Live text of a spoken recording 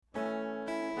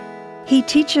He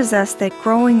teaches us that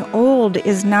growing old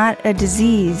is not a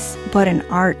disease, but an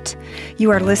art.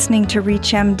 You are listening to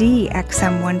ReachMD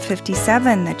XM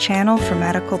 157, the channel for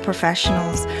medical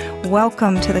professionals.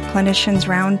 Welcome to the Clinicians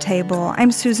Roundtable.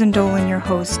 I'm Susan Dolan, your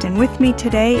host, and with me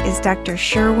today is Dr.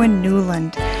 Sherwin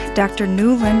Nuland. Dr.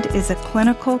 Nuland is a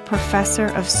clinical professor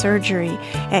of surgery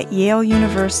at Yale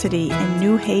University in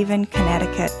New Haven,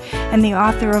 Connecticut, and the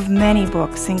author of many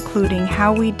books, including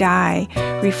How We Die,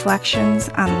 Reflections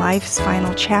on Life's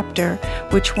Final Chapter,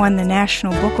 which won the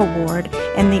National Book Award,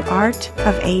 and The Art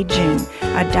of Aging,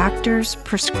 a doctor's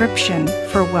prescription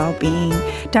for well-being.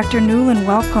 Dr. Nuland,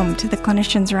 welcome to the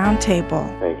Clinicians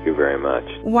Roundtable. Thank you very much.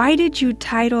 Why did you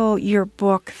title your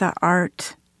book The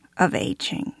Art of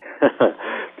Aging?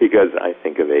 Because I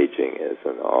think of aging as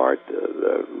an art.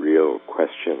 The real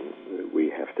question that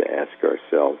we have to ask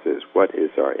ourselves is, what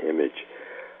is our image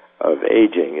of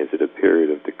aging? Is it a period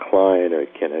of decline, or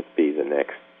can it be the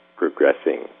next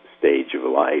progressing stage of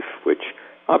life, which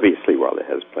obviously, while it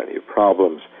has plenty of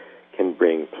problems, can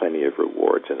bring plenty of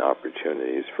rewards and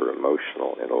opportunities for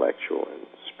emotional, intellectual, and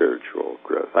spiritual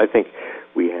growth? I think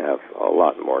we have a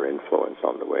lot more influence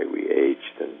on the way we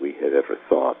age than we had ever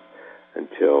thought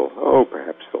until,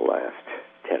 perhaps the last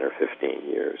 10 or 15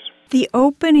 years. The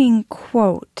opening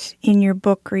quote in your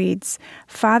book reads,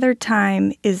 "Father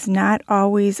Time is not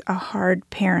always a hard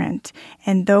parent,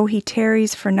 and though he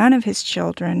tarries for none of his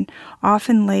children,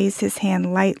 often lays his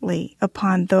hand lightly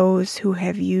upon those who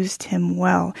have used him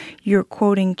well." You're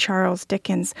quoting Charles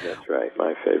Dickens. That's right,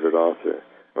 my favorite author.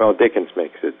 Well, Dickens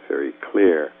makes it very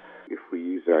clear. If we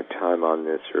use our time on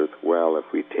this earth well,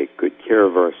 if we take good care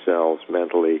of ourselves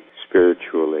mentally,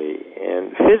 spiritually,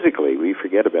 and physically, we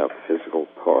forget about the physical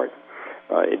part.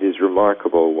 It is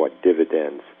remarkable what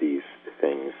dividends these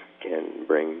things can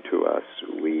bring to us.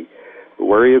 We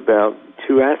worry about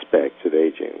two aspects of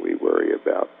aging. We worry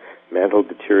about mental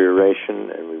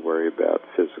deterioration, and we worry about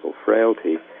physical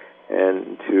frailty.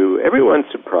 And to everyone's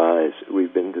surprise,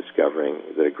 we've been discovering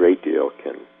that a great deal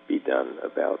can be done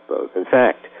about both. In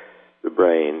fact, the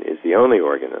brain is the only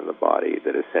organ in the body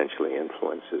that essentially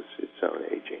influences its own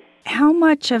aging. How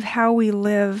much of how we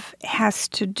live has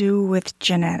to do with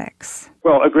genetics?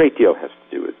 Well, a great deal has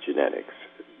to do with genetics,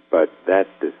 but that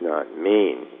does not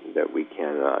mean that we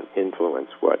cannot influence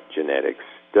what genetics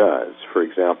does. For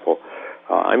example,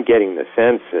 I'm getting the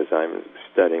sense as I'm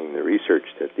studying the research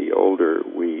that the older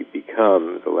we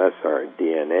become, the less our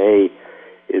DNA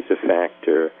is a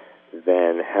factor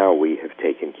than how we have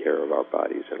taken care of our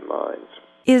bodies and minds.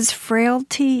 Is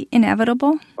frailty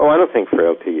inevitable? I don't think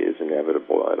frailty is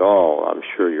inevitable at all. I'm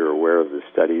sure you're aware of the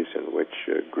studies in which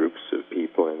groups of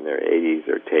people in their 80s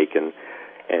are taken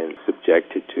and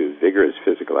subjected to vigorous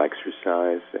physical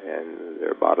exercise, and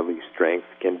their bodily strength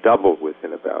can double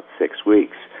within about 6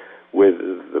 weeks with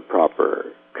the proper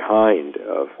kind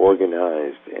of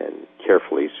organized and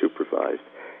carefully supervised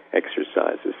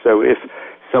exercises. So if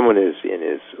someone is in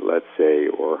his, let's say,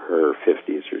 or her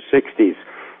 50s or 60s,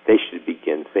 they should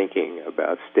begin thinking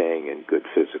about staying in good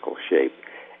physical shape,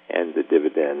 and the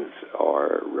dividends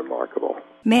are remarkable.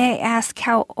 May I ask,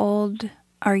 how old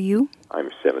are you? I'm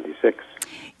 76.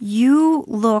 You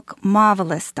look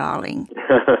marvelous, darling.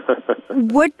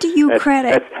 What do you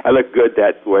credit? I look good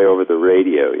that way over the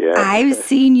radio, yeah. I've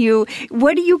seen you.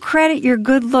 What do you credit your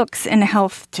good looks and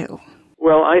health to?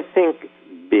 Well, I think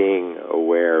being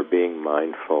aware, being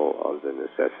mindful of the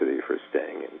necessity for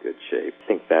staying in good shape. I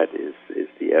think that is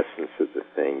the essence of the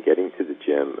thing. Getting to the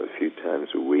gym a few times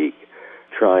a week,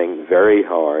 trying very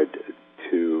hard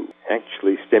to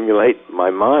actually stimulate my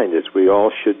mind, as we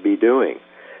all should be doing.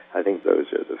 I think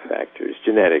those are the factors.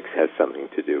 Genetics has something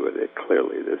to do with it,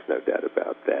 clearly. There's no doubt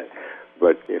about that.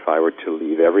 But if I were to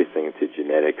leave everything to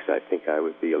genetics, I think I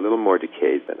would be a little more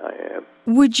decayed than I am.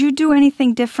 Would you do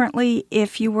anything differently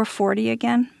if you were 40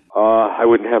 again? I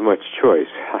wouldn't have much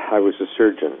choice. I was a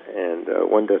surgeon, and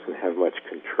one doesn't have much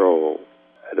control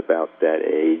at about that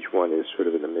age. One is sort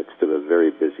of in the midst of a very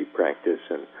busy practice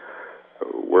and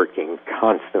working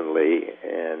constantly,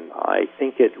 and I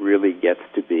think it really gets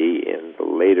to be in the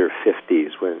later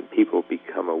 50s when people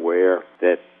become aware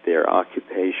that their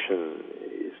occupation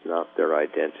is not their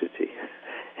identity,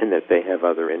 and that they have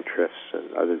other interests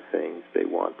and other things they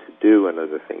want to do and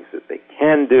other things that they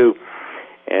can do,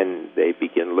 and they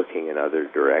begin looking in other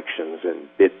directions, and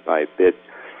bit by bit,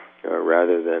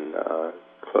 rather than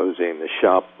closing the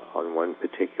shop on one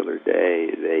particular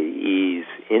day, they ease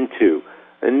into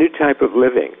a new type of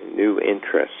living, new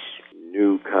interests,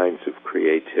 new kinds of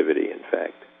creativity, in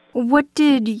fact. What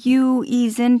did you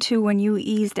ease into when you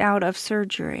eased out of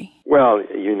surgery? Well,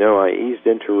 I eased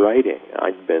into writing.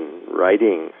 I'd been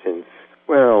writing since,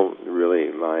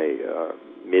 really my my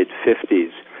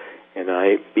mid-50s, and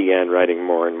I began writing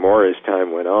more and more as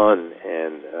time went on,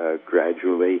 and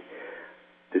gradually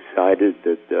decided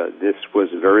that this was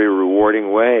a very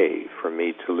rewarding way for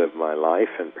me to live my life,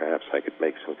 and perhaps I could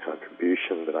make some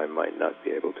contribution that I might not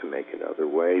be able to make in other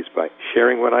ways by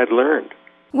sharing what I'd learned.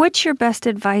 What's your best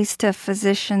advice to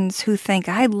physicians who think,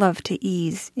 I'd love to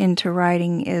ease into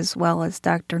writing as well as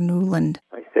Dr. Nuland?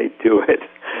 I say do it.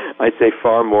 I say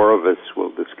far more of us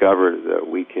will discover that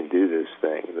we can do this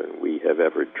thing than we have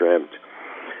ever dreamt.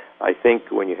 I think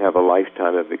when you have a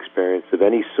lifetime of experience of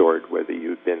any sort, whether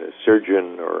you've been a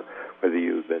surgeon or whether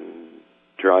you've been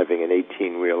driving an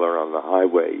 18-wheeler on the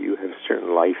highway, you have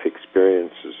certain life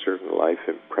experiences, certain life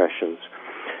impressions,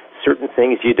 certain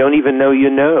things you don't even know you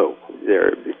know.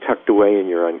 They're tucked away in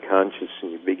your unconscious,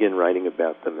 and you begin writing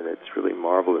about them, and it's really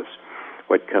marvelous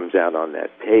what comes out on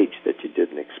that page that you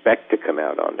didn't expect to come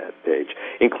out on that page,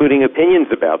 including opinions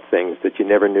about things that you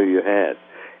never knew you had.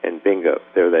 And bingo,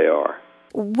 there they are.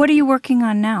 What are you working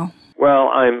on now? Well,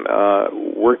 I'm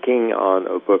working on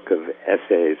a book of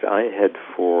essays. I had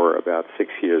for about 6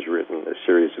 years written a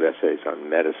series of essays on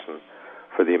medicine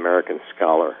for the American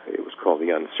Scholar. It was called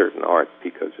The Uncertain Art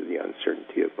because of the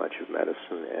uncertainty of much of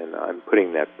medicine, and I'm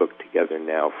putting that book together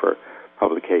now for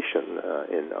publication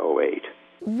in 2008.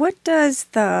 What does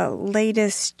the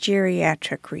latest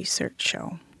geriatric research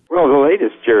show? Well, the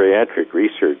latest geriatric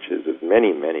research is of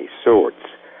many, many sorts.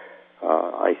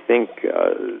 I think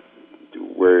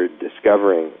we're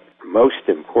discovering, most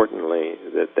importantly,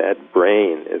 that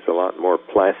brain is a lot more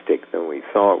plastic than we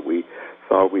thought. We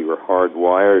thought we were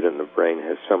hardwired, and the brain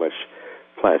has so much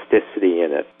plasticity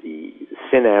in it. The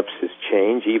synapses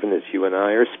change, even as you and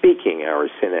I are speaking. Our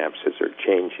synapses are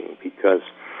changing because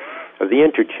of the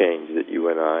interchange that you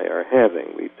and I are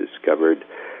having. We've discovered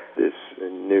this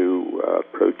new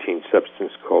protein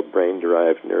substance called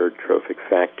brain-derived neurotrophic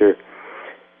factor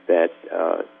that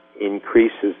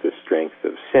increases the strength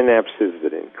of synapses,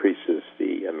 that increases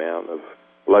the amount of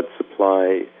blood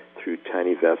supply through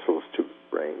tiny vessels to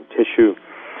brain tissue,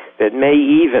 that may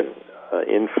even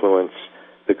influence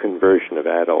the conversion of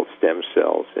adult stem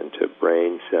cells into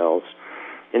brain cells,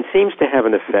 and seems to have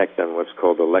an effect on what's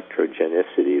called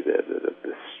electrogenicity,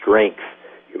 the strength,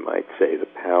 you might say, the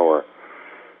power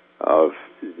of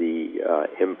the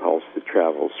impulse that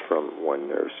travels from one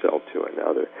nerve cell to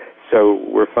another. So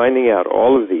we're finding out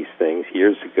all of these things.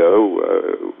 Years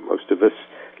ago, most of us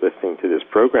listening to this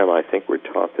program, I think, were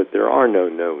taught that there are no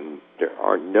new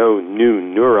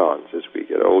neurons as we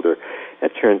get older.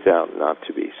 That turns out not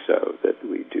to be so, that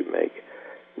we do make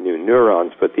new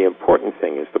neurons, but the important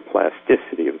thing is the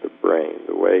plasticity of the brain.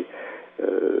 The way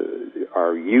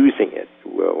our using it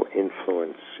will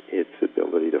influence its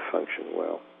ability to function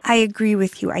well. I agree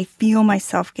with you. I feel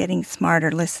myself getting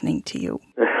smarter listening to you.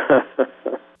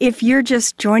 If you're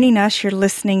just joining us, you're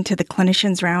listening to the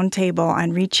Clinicians Roundtable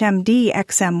on ReachMD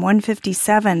XM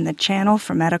 157, the channel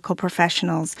for medical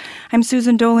professionals. I'm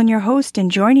Susan Dolan, your host, and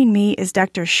joining me is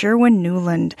Dr. Sherwin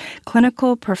Nuland,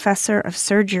 clinical professor of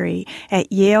surgery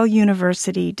at Yale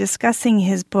University, discussing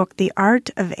his book, The Art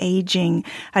of Aging,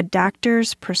 A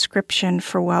Doctor's Prescription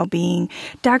for Well-Being.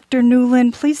 Dr.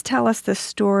 Nuland, please tell us the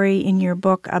story in your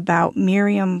book about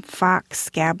Miriam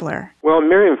Fox Gabler. Well,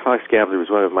 Miriam Fox Gabler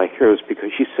was one of my heroes because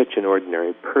she's such an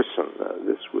ordinary person.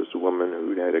 This was a woman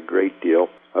who had a great deal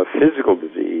of physical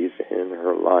disease in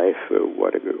her life,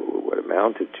 what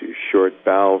amounted to short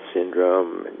bowel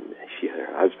syndrome, and her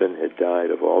husband had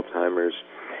died of Alzheimer's.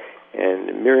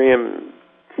 And Miriam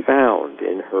found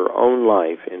in her own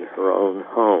life, in her own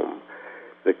home,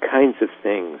 the kinds of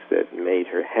things that made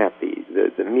her happy.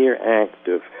 The mere act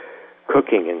of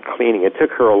cooking and cleaning. It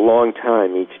took her a long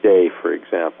time each day, for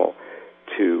example,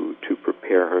 to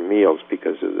prepare her meals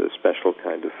because of the special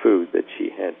kind of food that she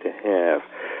had to have.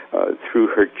 Through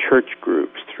her church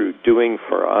groups, through doing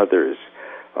for others.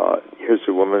 Here's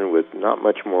a woman with not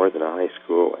much more than a high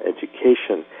school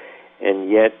education,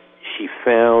 and yet she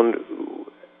found,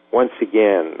 once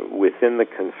again, within the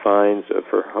confines of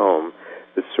her home,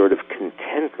 the sort of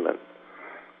contentment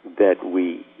that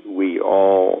we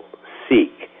all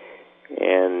seek.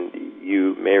 And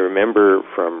you may remember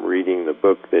from reading the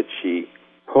book that she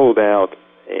pulled out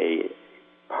a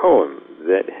poem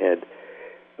that had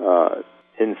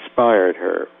inspired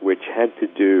her, which had to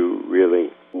do really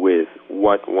with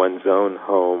what one's own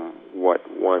home, what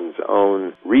one's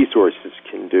own resources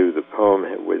can do. The poem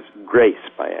was Grace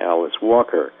by Alice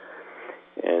Walker,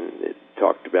 and it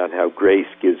talked about how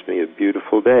grace gives me a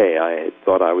beautiful day. I had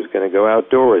thought I was going to go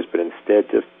outdoors, but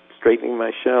instead just straightening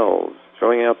my shelves,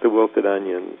 throwing out the wilted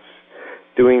onions,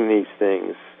 doing these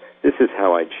things. This is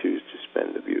how I choose to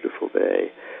spend a beautiful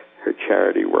day. Her her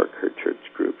charity work, her church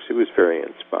groups. It was very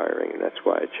inspiring, and that's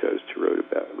why I chose to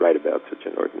write about such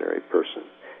an ordinary person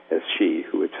as she,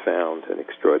 who had found an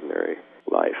extraordinary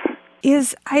life.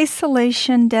 Is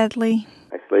isolation deadly?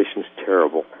 Isolation's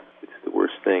terrible. It's the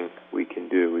worst thing we can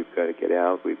do. We've got to get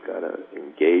out. We've got to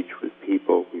engage with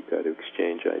people. We've got to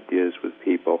exchange ideas with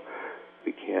people.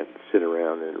 We can't sit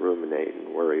around and ruminate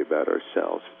and worry about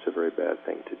ourselves. It's a very bad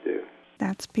thing to do.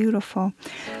 That's beautiful.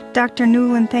 Dr.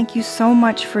 Newland, thank you so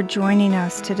much for joining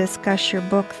us to discuss your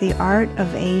book, The Art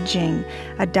of Aging,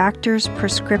 A Doctor's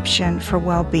Prescription for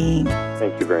Well-Being.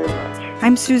 Thank you very much.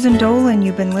 I'm Susan Dolan.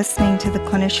 You've been listening to the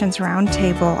Clinicians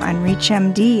Roundtable on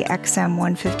ReachMD XM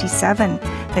 157,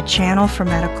 the channel for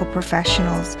medical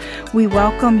professionals. We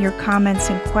welcome your comments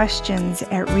and questions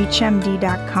at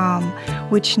reachmd.com,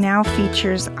 which now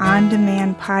features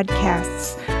on-demand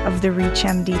podcasts of the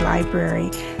ReachMD library.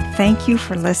 Thank you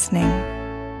for listening.